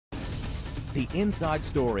The inside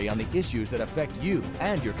story on the issues that affect you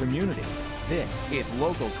and your community. This is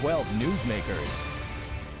Local 12 Newsmakers.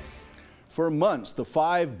 For months, the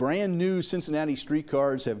 5 brand new Cincinnati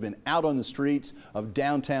streetcars have been out on the streets of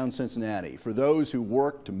downtown Cincinnati. For those who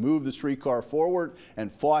worked to move the streetcar forward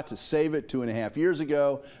and fought to save it 2.5 years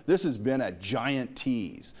ago, this has been a giant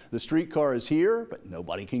tease. The streetcar is here, but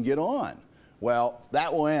nobody can get on. Well,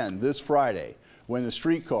 that will end this Friday when the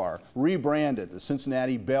streetcar, rebranded the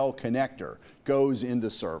Cincinnati Bell Connector, goes into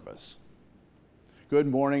service. Good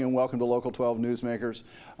morning and welcome to Local 12 Newsmakers.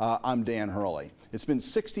 I'm Dan Hurley. It's been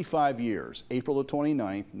 65 years, April the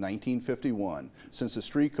 29th, 1951, since the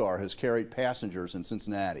streetcar has carried passengers in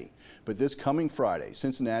Cincinnati. But this coming Friday,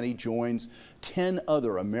 Cincinnati joins 10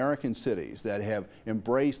 other American cities that have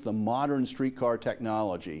embraced the modern streetcar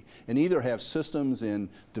technology and either have systems in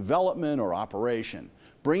development or operation.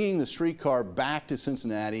 Bringing the streetcar back to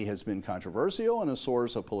Cincinnati has been controversial and a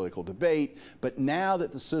source of political debate, but now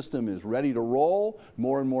that the system is ready to roll,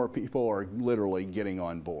 more and more people are literally getting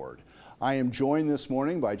on board. I am joined this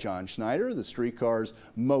morning by John Schneider, the streetcar's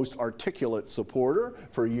most articulate supporter.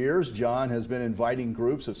 For years, John has been inviting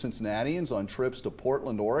groups of Cincinnatians on trips to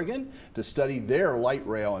Portland, Oregon to study their light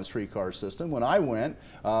rail and streetcar system. When I went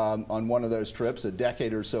on one of those trips a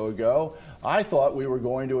decade or so ago, I thought we were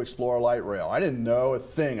going to explore light rail. I didn't know a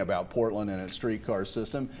thing about Portland and its streetcar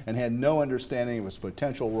system and had no understanding of its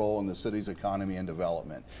potential role in the city's economy and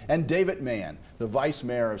development. And David Mann, the vice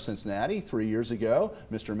mayor of Cincinnati, 3 years ago,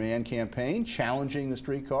 Mr. Mann campaigned challenging the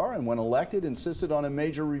streetcar, and when elected insisted on a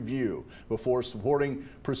major review before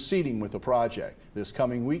proceeding with the project. This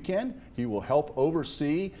coming weekend he will help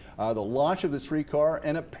oversee the launch of the streetcar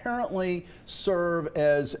and apparently serve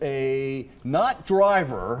as a not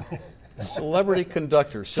driver celebrity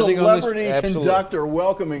conductor. Celebrity conductor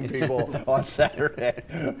welcoming people on Saturday.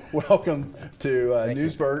 Welcome to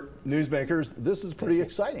Newsmakers. This is pretty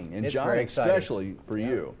exciting, and John, especially for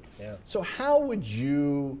you. Yeah. So how would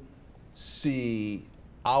you see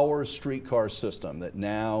our streetcar system that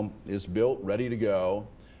now is built, ready to go?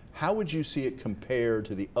 How would you see it compared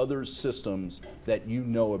to the other systems that you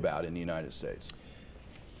know about in the United States?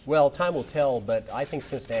 Well, time will tell, but I think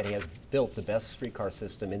Cincinnati has built the best streetcar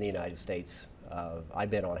system in the United States.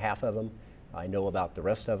 I've been on half of them. I know about the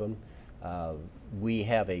rest of them. We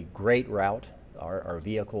have a great route. Our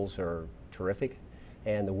vehicles are terrific,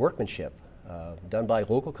 and the workmanship done by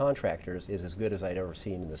local contractors is as good as I'd ever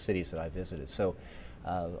seen in the cities that I visited. So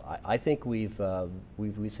I think we've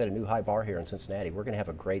set a new high bar here in Cincinnati. We're going to have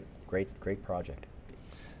a great project.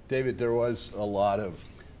 David, there was a lot of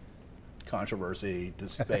controversy,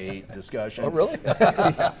 debate, discussion. Oh, really?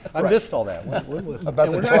 Yeah, I missed all that. When was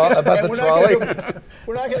about the trolley?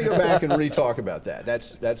 We're not going to go back and re-talk about that.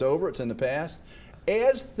 That's over. It's in the past.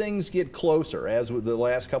 As things get closer, as with the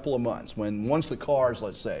last couple of months, once the cars,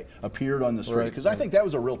 let's say, appeared on the street, because I think that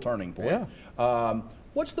was a real turning point. Yeah.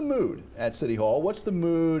 What's the mood at City Hall? What's the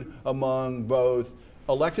mood among both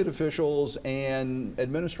elected officials and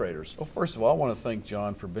administrators? Well, first of all, I want to thank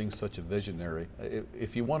John for being such a visionary.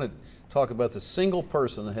 If you want to talk about the single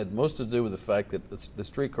person that had most to do with the fact that the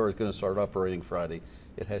streetcar is going to start operating Friday,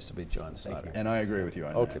 it has to be John Schneider. And I agree with you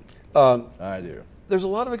on that. Okay. I do. There's a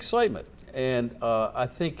lot of excitement. And I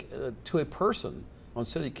think to a person on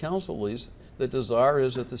city council at least, the desire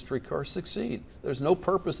is that the streetcars succeed. There's no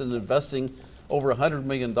purpose in investing over $100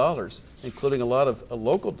 million, including a lot of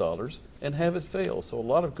local dollars, and have it fail. So a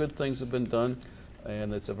lot of good things have been done,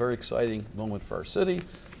 and it's a very exciting moment for our city.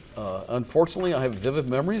 Unfortunately, I have vivid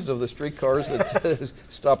memories of the streetcars that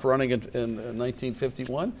stopped running in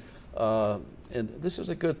 1951. And this is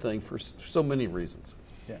a good thing for so many reasons.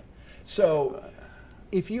 Yeah. So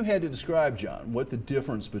if you had to describe, John, what the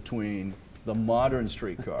difference between the modern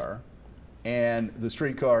streetcar and the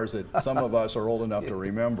streetcars that some of us are old enough to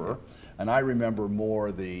remember, and I remember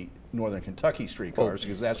more the Northern Kentucky streetcars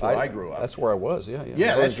because that's where I grew up. That's where I was, yeah.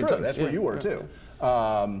 Yeah, that's true. That's where you were too.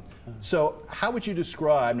 So how would you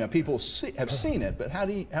describe, now people have seen it, but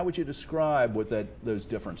how would you describe what those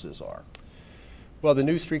differences are? Well, the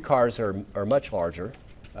new streetcars are much larger,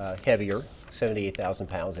 heavier, 78,000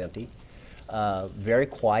 pounds empty. Very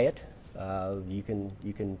quiet. You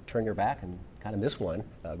can turn your back and kind of miss one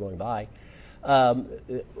going by.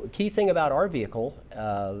 Key thing about our vehicle,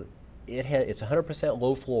 it's 100%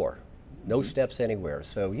 low floor, no steps anywhere.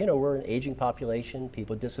 So we're an aging population.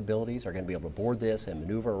 People with disabilities are going to be able to board this and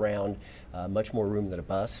maneuver around. Much more room than a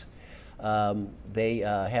bus.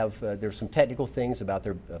 There's some technical things about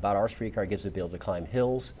our streetcar. It gives the ability to climb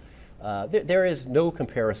hills. There is no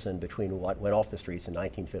comparison between what went off the streets in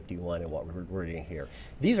 1951 and what we're doing here.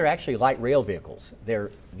 These are actually light rail vehicles.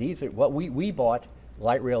 These are what we bought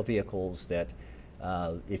light rail vehicles that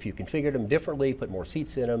if you configured them differently, put more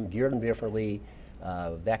seats in them, geared them differently,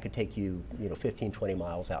 that could take you, 15, 20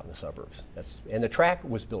 miles out in the suburbs. And the track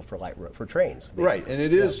was built for for trains. Basically. Right, and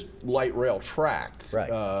it is light rail track, right.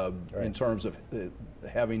 In terms of the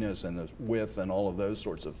heaviness and the width and all of those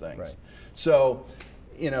sorts of things. Right. So,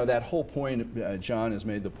 that whole point, John has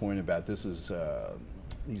made the point about these are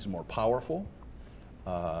more powerful.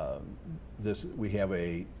 We have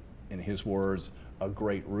in his words, a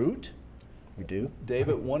great route. We do.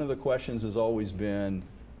 David, one of the questions has always been,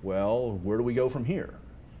 well, where do we go from here?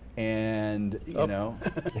 And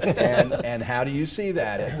and how do you see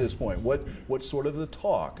that at this point? What's sort of the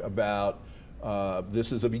talk about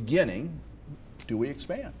this is a beginning? Do we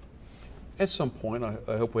expand? At some point,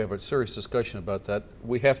 I hope we have a serious discussion about that.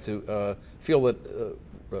 We have to feel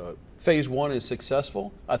that phase one is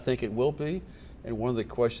successful. I think it will be. And one of the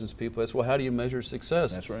questions people ask, well, how do you measure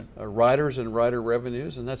success? That's right. Riders and rider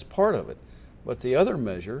revenues, and that's part of it. But the other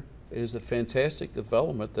measure is the fantastic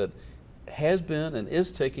development that has been and is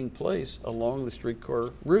taking place along the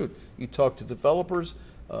streetcar route. You talk to developers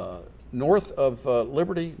north of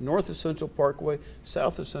Liberty, north of Central Parkway,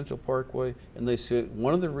 south of Central Parkway, and they say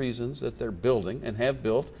one of the reasons that they're building and have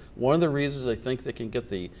built, one of the reasons they think they can get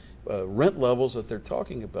the rent levels that they're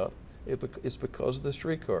talking about is because of the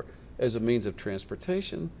streetcar as a means of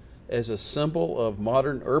transportation, as a symbol of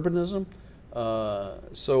modern urbanism.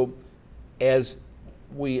 So as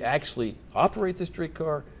we actually operate the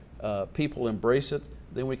streetcar, people embrace it,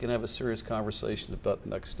 then we can have a serious conversation about the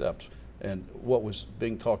next steps. And what was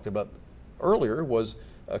being talked about earlier was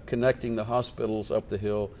connecting the hospitals up the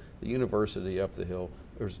hill, the university up the hill.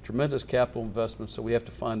 There's tremendous capital investment, so we have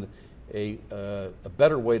to find a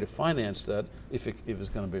better way to finance that if it's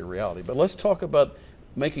going to be a reality. But let's talk about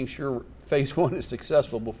making sure phase one is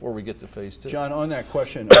successful before we get to phase two. John, on that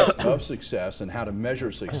question of success and how to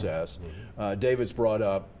measure success, David's brought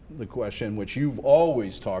up the question which you've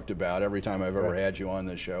always talked about every time I've ever had you on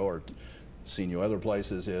this show or seen you other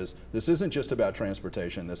places, is this isn't just about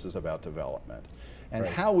transportation, this is about development. And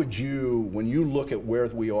how would you, when you look at where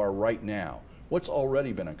we are right now, what's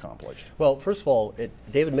already been accomplished? Well, first of all,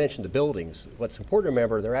 David mentioned the buildings. What's important to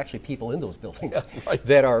remember, there are actually people in those buildings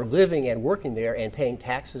that are living and working there and paying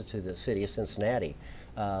taxes to the city of Cincinnati.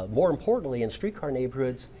 More importantly, in streetcar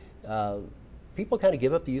neighborhoods, people kind of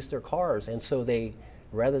give up the use of their cars, and so they,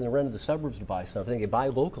 rather than run to the suburbs to buy something, they buy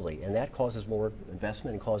locally, and that causes more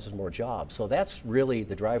investment and causes more jobs. So that's really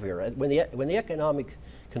the driver here. When the economic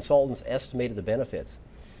consultants estimated the benefits,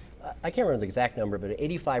 I can't remember the exact number, but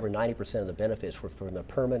 85 or 90% of the benefits were from the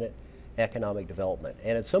permanent economic development.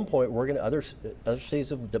 And at some point, we're going to, other cities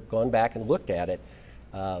have gone back and looked at it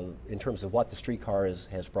in terms of what the streetcar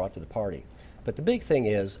has brought to the party. But the big thing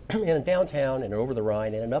is, in a downtown and over the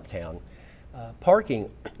Rhine and in uptown,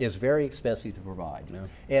 parking is very expensive to provide. Yeah.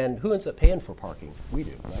 And who ends up paying for parking? We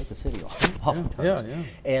do, right? The city oftentimes. Yeah.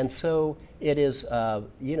 And so it is,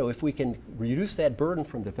 if we can reduce that burden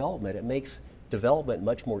from development, it makes development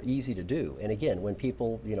much more easy to do. And again, when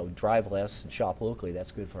people drive less and shop locally, that's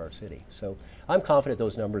good for our city. So I'm confident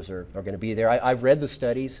those numbers are going to be there. I've read the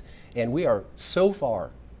studies, and we are so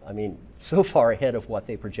far ahead of what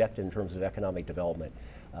they projected in terms of economic development.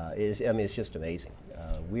 It's just amazing.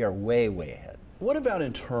 We are way, way ahead. What about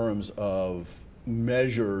in terms of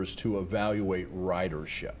measures to evaluate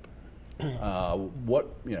ridership? A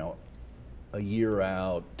year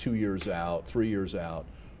out, 2 years out, 3 years out,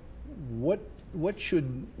 what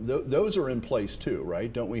should, those are in place too,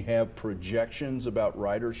 right? Don't we have projections about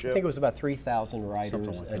ridership? I think it was about 3,000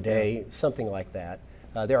 riders a day, something like that.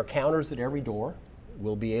 There are counters at every door.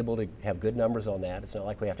 We'll be able to have good numbers on that. It's not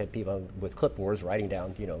like we have to have people with clipboards writing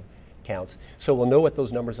down, counts. So we'll know what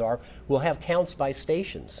those numbers are. We'll have counts by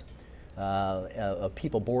stations of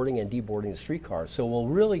people boarding and deboarding the streetcars. So we'll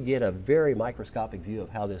really get a very microscopic view of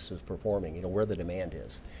how this is performing, where the demand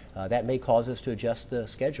is. That may cause us to adjust the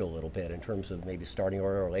schedule a little bit in terms of maybe starting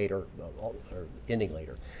earlier or later or ending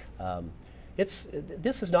later. This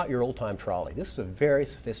is not your old-time trolley. This is a very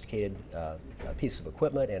sophisticated piece of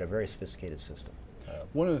equipment and a very sophisticated system.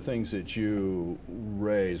 One of the things that you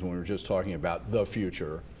raised when we were just talking about the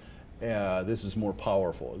future, this is more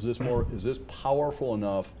powerful. Is this powerful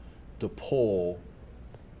enough to pull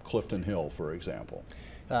Clifton Hill, for example?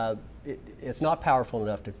 It's not powerful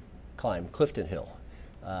enough to climb Clifton Hill.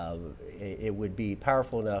 It would be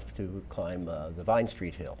powerful enough to climb the Vine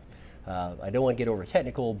Street Hill. I don't want to get over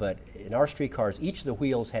technical, but in our streetcars, each of the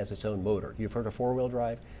wheels has its own motor. You've heard of four-wheel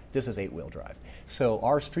drive? This is eight-wheel drive. So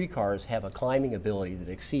our streetcars have a climbing ability that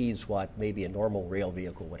exceeds what maybe a normal rail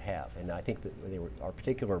vehicle would have. And I think that our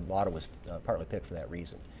particular model was partly picked for that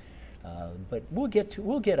reason. But we'll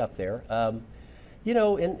get up there. You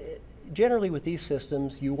know, and generally with these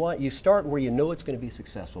systems, you start where you know it's going to be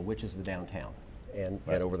successful, which is the downtown and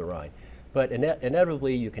over the Rhine. But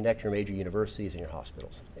inevitably, you connect your major universities and your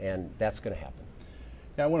hospitals, and that's going to happen.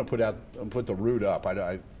 Yeah, I want to put the route up.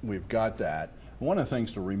 We've got that. One of the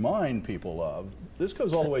things to remind people of, this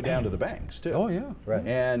goes all the way down to the banks too. Oh yeah, right.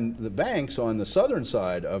 And the banks on the southern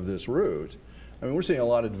side of this route, I mean, we're seeing a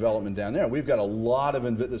lot of development down there. We've got a lot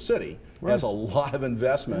of, the city has a lot of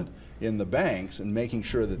investment in the banks and making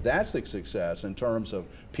sure that that's a success in terms of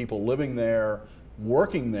people living there,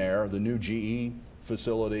 working there, the new GE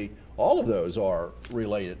facility, all of those are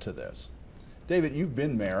related to this. David, you've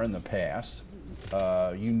been mayor in the past.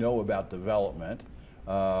 You know about development.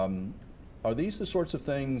 Are these the sorts of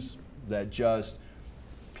things that just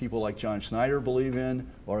people like John Schneider believe in,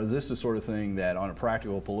 or is this the sort of thing that on a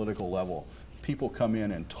practical political level people come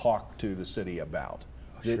in and talk to the city about,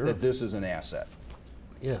 that this is an asset?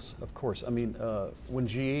 Yes, of course. I mean, when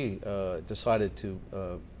GE decided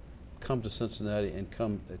to come to Cincinnati and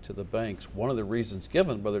come to the banks, one of the reasons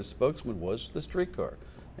given by their spokesman was the streetcar.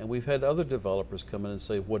 And we've had other developers come in and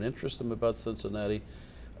say what interests them about Cincinnati,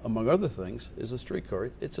 among other things, is the streetcar.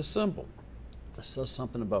 It's a symbol. It says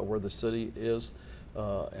something about where the city is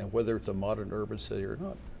and whether it's a modern urban city or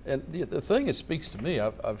not. And the thing that speaks to me,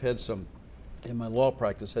 I've had some, in my law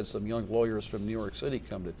practice, had some young lawyers from New York City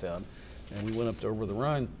come to town, and we went up to Over the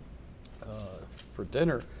Rhine for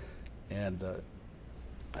dinner, and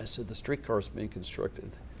I said, the streetcar's being constructed.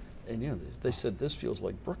 And, you know, they said, this feels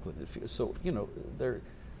like Brooklyn. So, you know,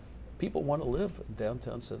 people want to live in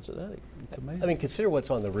downtown Cincinnati. It's amazing. I mean, consider what's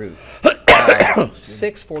on the route.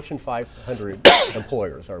 6 Fortune 500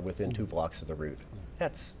 employers are within 2 blocks of the route.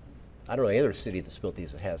 That's, I don't know any other city that's built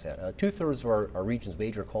these that has that. 2/3 of our region's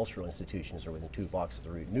major cultural institutions are within 2 blocks of the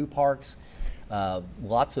route. New parks,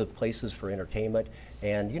 lots of places for entertainment,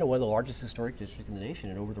 and, you know, one of the largest historic districts in the nation,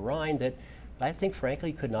 and Over the Rhine, that I think,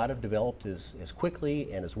 frankly, could not have developed as when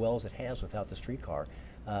and as well as it has without the streetcar.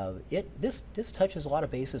 This touches a lot of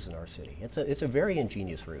bases in our city. It's a very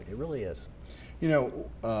ingenious route. It really is. You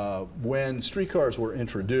know, when streetcars were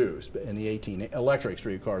introduced in the electric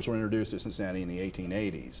streetcars were introduced to Cincinnati in the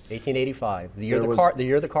 1880s. 1885, the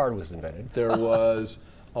year the car was invented. There was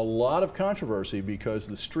a lot of controversy because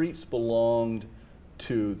the streets belonged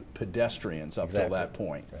to pedestrians up till that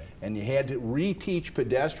point. Right. And you had to reteach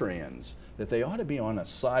pedestrians that they ought to be on a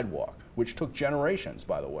sidewalk, which took generations,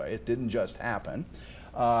 by the way. It didn't just happen.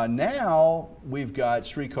 Now we've got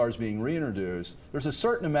streetcars being reintroduced. There's a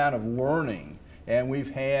certain amount of learning, and we've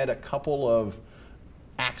had a couple of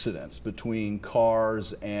accidents between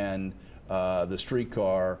cars and the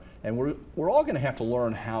streetcar, and we're all going to have to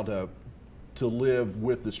learn how to live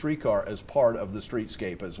with the streetcar as part of the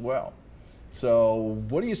streetscape as well. So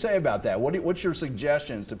what do you say about that? What's your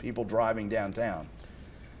suggestions to people driving downtown?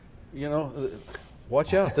 You know,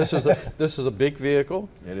 watch out. This is a big vehicle.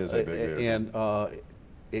 It is a big vehicle. And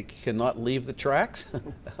it cannot leave the tracks.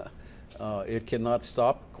 It cannot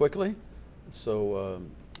stop quickly. So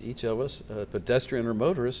each of us, pedestrian or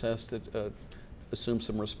motorist, has to assume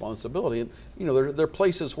some responsibility. And, you know, there are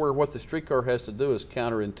places where what the streetcar has to do is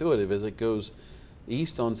counterintuitive. As it goes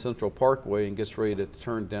east on Central Parkway and gets ready to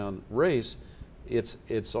turn down Race, it's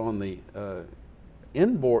on the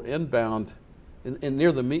inbound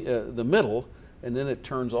near the middle, and then it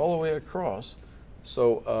turns all the way across.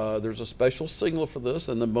 So there's a special signal for this,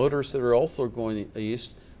 and the motorists that are also going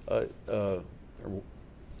east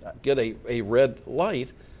get a red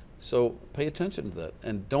light. So pay attention to that,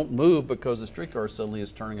 and don't move because the streetcar suddenly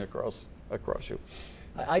is turning across you.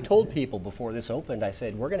 I told people before this opened, I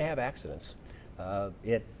said, we're going to have accidents.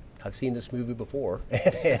 I've seen this movie before,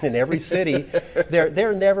 and in every city,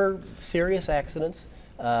 they're never serious accidents,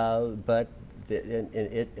 but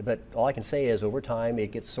all I can say is over time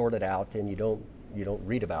it gets sorted out, and you don't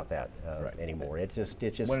read about that anymore. It just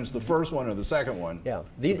when it's the first one or the second one. Yeah,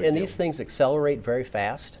 these things accelerate very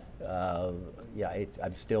fast.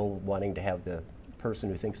 I'm still wanting to have the person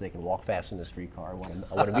who thinks they can walk fast in the streetcar. I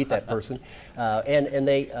want to meet that person, and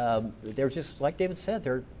they're just like David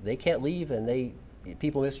said. They can't leave, and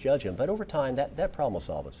people misjudge them. But over time, that problem will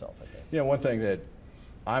solve itself, I think. You know, one thing that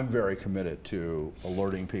I'm very committed to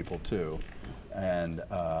alerting people to, and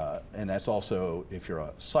that's also if you're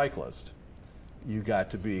a cyclist, you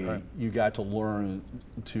got to learn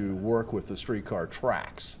to work with the streetcar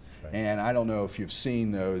tracks. Right. And I don't know if you've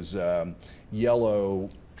seen those yellow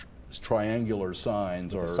triangular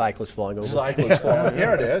signs or cyclists flying over. Cyclists flying.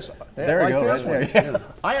 Here it is. There you go. This one. Yeah.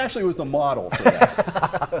 I actually was the model for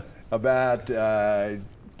that about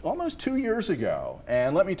almost 2 years ago,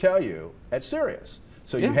 and let me tell you, at Sirius,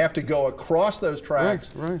 So you have to go across those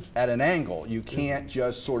tracks right. at an angle. You can't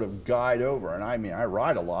just sort of guide over. And I mean, I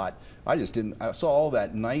ride a lot. I just didn't, I saw all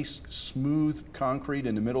that nice, smooth concrete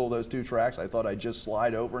in the middle of those two tracks. I thought I'd just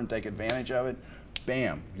slide over and take advantage of it.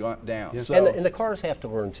 Bam, gone down. Yeah. So, and the cars have to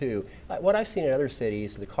learn too. What I've seen in other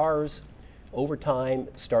cities, the cars over time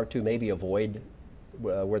start to maybe avoid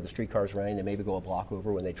where the streetcars running. They maybe go a block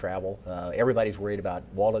over when they travel. Everybody's worried about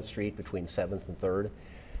Walnut Street between 7th and 3rd.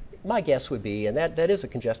 My guess would be, and that is a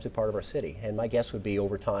congested part of our city, and my guess would be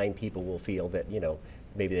over time people will feel that, you know,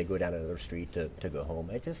 maybe they go down another street to go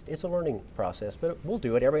home. It's a learning process, but we'll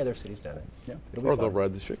do it. Every other city's done it. Yeah. Or they'll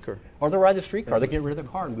ride the streetcar. Or they'll ride the streetcar. They get rid of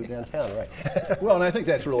the car and move downtown, right? well, and I think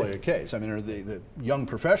that's really the case. I mean, the young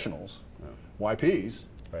professionals, YPs,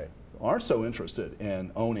 right, aren't so interested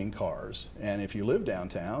in owning cars. And if you live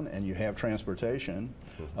downtown and you have transportation,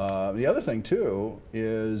 the other thing too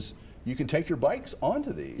is you can take your bikes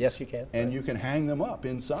onto these. Yes, you can. And you can hang them up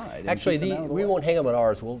inside. Actually, we won't hang them on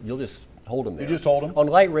ours. You'll just hold them there. You just hold them? On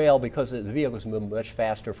light rail, because the vehicles move much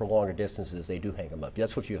faster for longer distances, they do hang them up.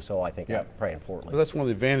 That's what you saw, I think, probably importantly. Well, that's one of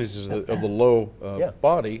the advantages of the low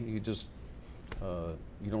body. You just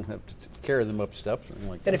you don't have to carry them up steps or anything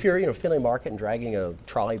like that. And if you're, filling a market and dragging a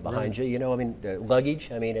trolley behind you, I mean,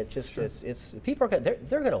 luggage. I mean, it just it's people are they're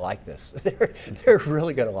going to like this. they're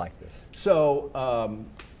really going to like this. So.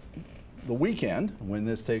 The weekend, when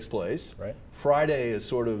this takes place, Friday is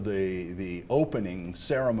sort of the opening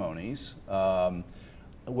ceremonies.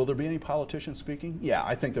 Will there be any politicians speaking? Yeah,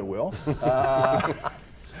 I think there will.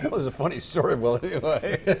 That was a funny story, well,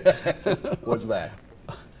 anyway. What's that?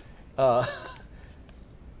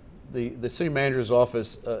 The city manager's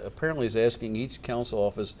office apparently is asking each council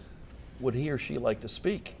office, would he or she like to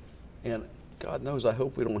speak? And God knows, I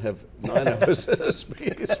hope we don't have 9 of us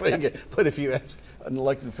speaking. But if you ask an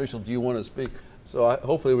elected official, do you want to speak? So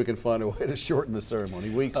hopefully we can find a way to shorten the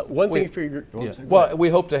ceremony. One thing for your... Well, we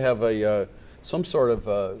hope to have some sort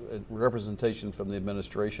of representation from the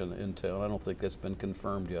administration in town. I don't think that's been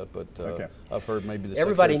confirmed yet, but I've heard maybe the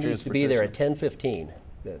Everybody needs to be there at 10:15.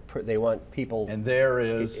 They want people. And there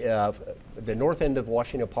is the north end of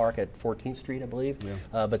Washington Park at 14th Street, I believe.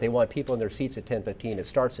 Yeah. But they want people in their seats at 10:15. It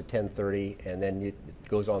starts at 10:30, and then it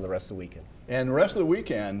goes on the rest of the weekend. And the rest of the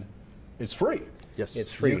weekend, it's free. Yes,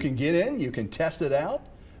 it's free. You can get in. You can test it out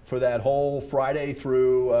for that whole Friday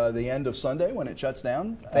through the end of Sunday when it shuts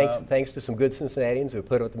down. Thanks to some good Cincinnatians who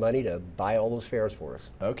put up the money to buy all those fares for us.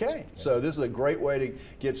 Okay, so this is a great way to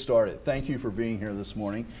get started. Thank you for being here this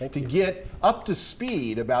morning. Thank you. To get up to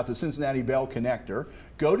speed about the Cincinnati Bell Connector,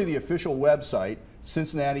 go to the official website,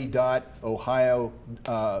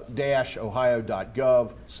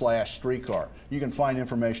 cincinnati.ohio-ohio.gov/streetcar. You can find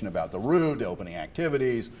information about the route, the opening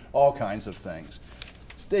activities, all kinds of things.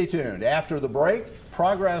 Stay tuned. After the break,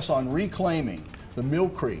 progress on reclaiming the Mill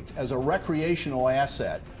Creek as a recreational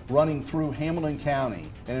asset running through Hamilton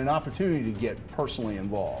County and an opportunity to get personally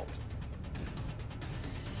involved.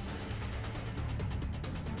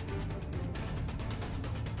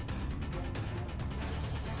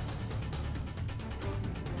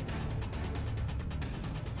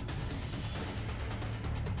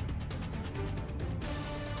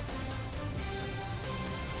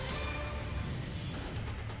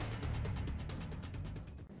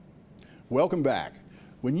 Welcome back.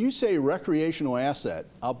 When you say recreational asset,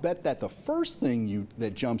 I'll bet that the first thing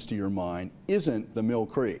that jumps to your mind isn't the Mill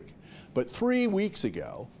Creek. But 3 weeks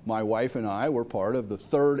ago, my wife and I were part of the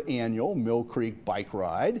 3rd annual Mill Creek bike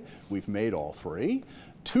ride. We've made all 3.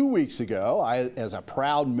 2 weeks ago, as a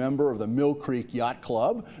proud member of the Mill Creek Yacht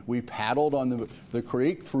Club, we paddled on the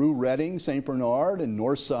creek through Reading, St. Bernard, and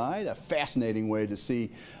Northside, a fascinating way to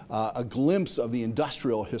see a glimpse of the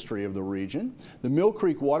industrial history of the region. The Mill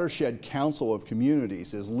Creek Watershed Council of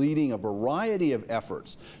Communities is leading a variety of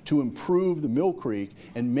efforts to improve the Mill Creek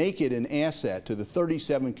and make it an asset to the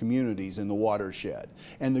 37 communities in the watershed.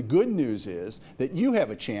 And the good news is that you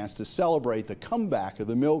have a chance to celebrate the comeback of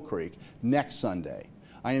the Mill Creek next Sunday.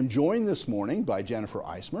 I am joined this morning by Jennifer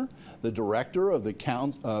Eismeier, the director of the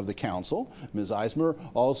council. Ms. Eismeier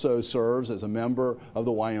also serves as a member of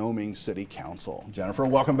the Wyoming City Council. Jennifer,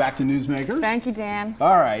 welcome back to Newsmakers. Thank you, Dan.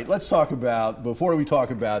 All right, let's talk about, before we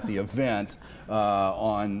talk about the event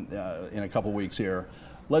in a couple weeks here,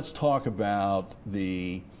 let's talk about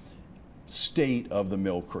the state of the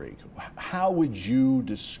Mill Creek. How would you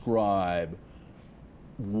describe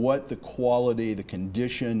what the quality, the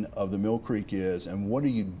condition of the Mill Creek is, and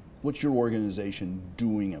what's your organization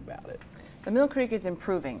doing about it? The Mill Creek is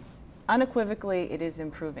improving. Unequivocally, it is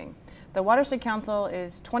improving. The Watershed Council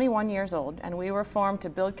is 21 years old, and we were formed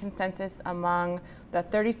to build consensus among the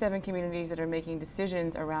 37 communities that are making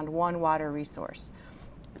decisions around one water resource.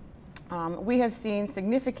 we have seen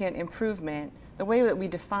significant improvement. The way that we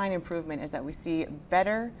define improvement is that we see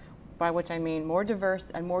better, by which I mean more diverse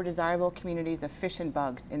and more desirable communities of fish and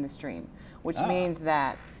bugs in the stream, which means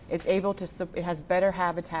that it's able to, it has better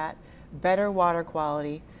habitat, better water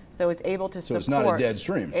quality, so it's able to support. So it's not a dead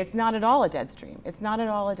stream. It's not at all a dead stream. It's not at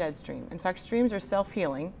all a dead stream. In fact, streams are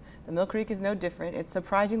self-healing. The Mill Creek is no different. It's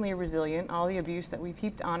surprisingly resilient. All the abuse that we've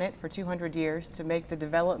heaped on it for 200 years to make the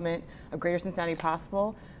development of Greater Cincinnati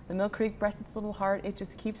possible, the Mill Creek breasts its little heart. It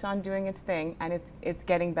just keeps on doing its thing, and it's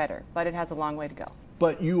getting better, but it has a long way to go.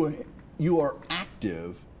 But you are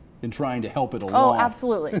active in trying to help it along. Oh,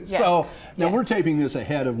 absolutely. Yes. So now Yes. we're taping this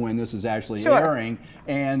ahead of when this is actually Sure. airing,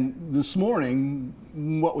 and this morning,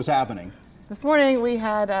 what was happening? This morning we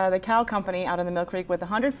had the cow company out in the Mill Creek with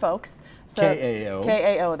 100 folks. So, KAO.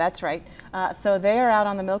 KAO, that's right. So they are out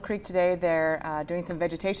on the Mill Creek today. They're doing some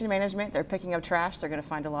vegetation management. They're picking up trash. They're going to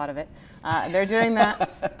find a lot of it. They're doing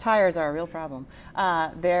that. Tires are a real problem.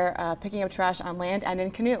 They're picking up trash on land and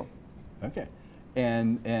in canoe. Okay,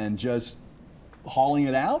 and just hauling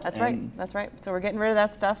it out? That's right. That's right. So we're getting rid of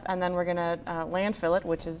that stuff, and then we're going to landfill it,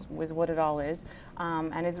 which is what it all is.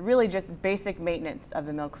 And it's really just basic maintenance of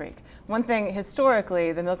the Mill Creek. One thing,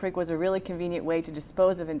 historically, the Mill Creek was a really convenient way to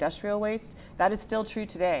dispose of industrial waste. That is still true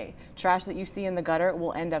today. Trash that you see in the gutter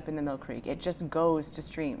will end up in the Mill Creek. It just goes to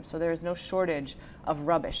streams. So there is no shortage of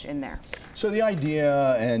rubbish in there. So the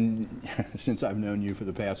idea, and since I've known you for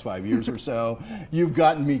the past 5 years or so, you've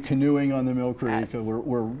gotten me canoeing on the Mill Creek. Yes.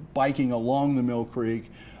 We're biking along the Mill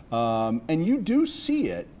Creek. And you do see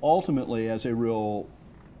it ultimately as a real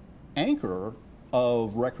anchor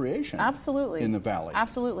of recreation. Absolutely. In the valley.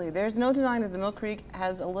 Absolutely. There's no denying that the Mill Creek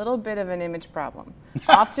has a little bit of an image problem.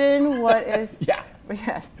 Often what is... Yeah.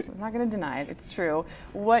 Yes, I'm not going to deny it. It's true.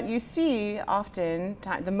 What you see often,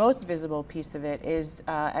 the most visible piece of it is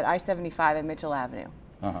at I-75 and Mitchell Avenue.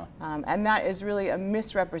 And that is really a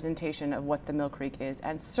misrepresentation of what the Mill Creek is,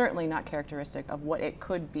 and certainly not characteristic of what it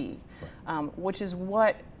could be, which is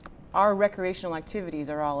what our recreational activities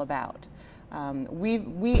are all about.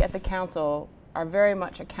 We at the council are very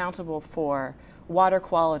much accountable for water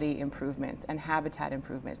quality improvements and habitat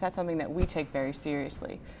improvements. That's something that we take very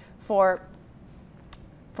seriously. For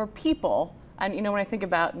people, and you know, when I think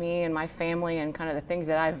about me and my family and kind of the things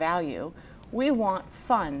that I value, we want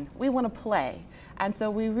fun, we want to play. And so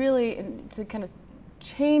we really, to kind of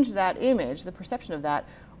change that image, the perception of that,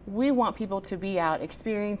 we want people to be out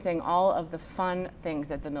experiencing all of the fun things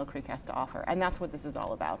that the Mill Creek has to offer. And that's what this is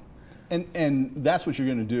all about. And that's what you're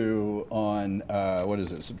going to do on, what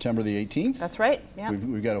is it, September the 18th? That's right, yeah.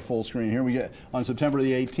 We've got a full screen here. We get on September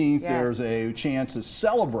the 18th, Yes. there's a chance to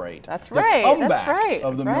celebrate That's the right, comeback that's right,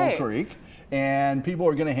 of the right. Mill Creek. And people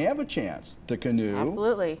are going to have a chance to canoe,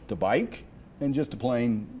 Absolutely. to bike, and just to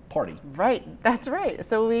plain party. Right, that's right.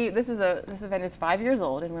 So this event is 5 years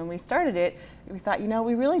old, and when we started it, we thought, you know,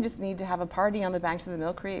 we really just need to have a party on the banks of the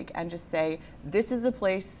Mill Creek and just say, this is a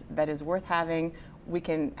place that is worth having. We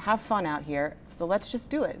can have fun out here, so let's just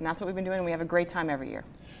do it. And that's what we've been doing, and we have a great time every year.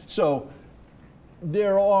 So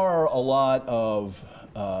there are a lot of,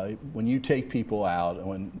 when you take people out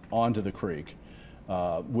onto the creek,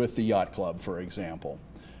 with the yacht club, for example,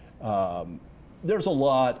 there's a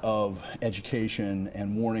lot of education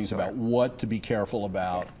and warnings about what to be careful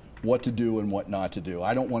about, Yes. what to do and what not to do.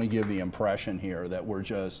 I don't want to give the impression here that we're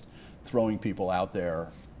just throwing people out there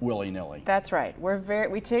willy-nilly. That's right.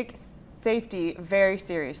 We take safety very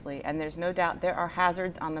seriously, and there's no doubt there are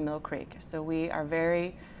hazards on the Mill Creek. So we have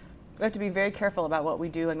to be very careful about what we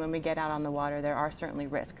do, and when we get out on the water, there are certainly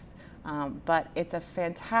risks. But it's a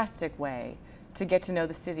fantastic way to get to know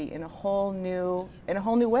the city in a whole new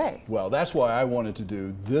way. Well, that's why I wanted to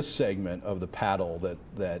do this segment of the paddle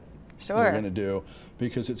that Sure. we're going to do,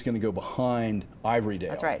 because it's going to go behind Ivorydale.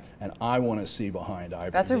 That's right. And I want to see behind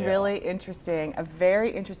Ivorydale. That's a very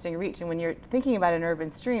interesting reach. And when you're thinking about an urban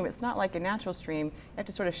stream, it's not like a natural stream. You have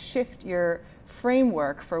to sort of shift your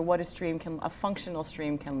framework for what a functional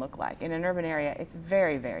stream can look like. In an urban area, it's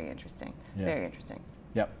very, very interesting. Yeah. Very interesting.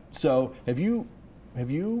 Yep. So have you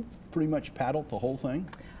pretty much paddled the whole thing?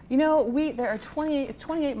 You know, it's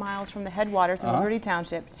 28 miles from the headwaters of Liberty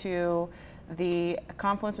Township to the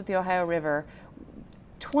confluence with the Ohio River.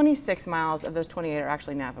 26 miles of those 28 are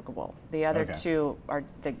actually navigable. The other two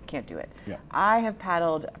they can't do it. Yeah. I have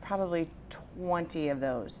paddled probably 20 of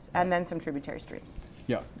those, and then some tributary streams.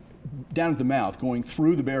 Yeah. down at the mouth, going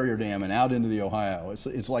through the barrier dam and out into the Ohio.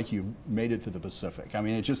 It's like you've made it to the Pacific. I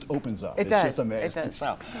mean, it just opens up. It It's does. just amazing. It does.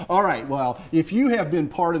 So, all right, well, if you have been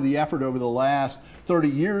part of the effort over the last 30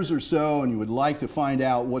 years or so and you would like to find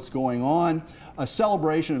out what's going on, a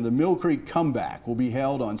celebration of the Mill Creek Comeback will be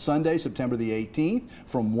held on Sunday, September the 18th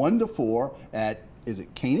from 1 to 4 at, is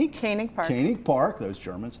it Koenig? Koenig Park. Koenig Park, those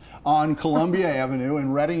Germans, on Columbia Avenue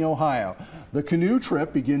in Reading, Ohio. The canoe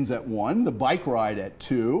trip begins at 1, the bike ride at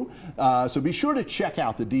 2. So be sure to check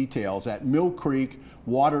out the details at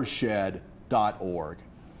millcreekwatershed.org.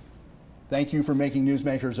 Thank you for making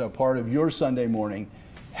Newsmakers a part of your Sunday morning.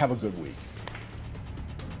 Have a good week.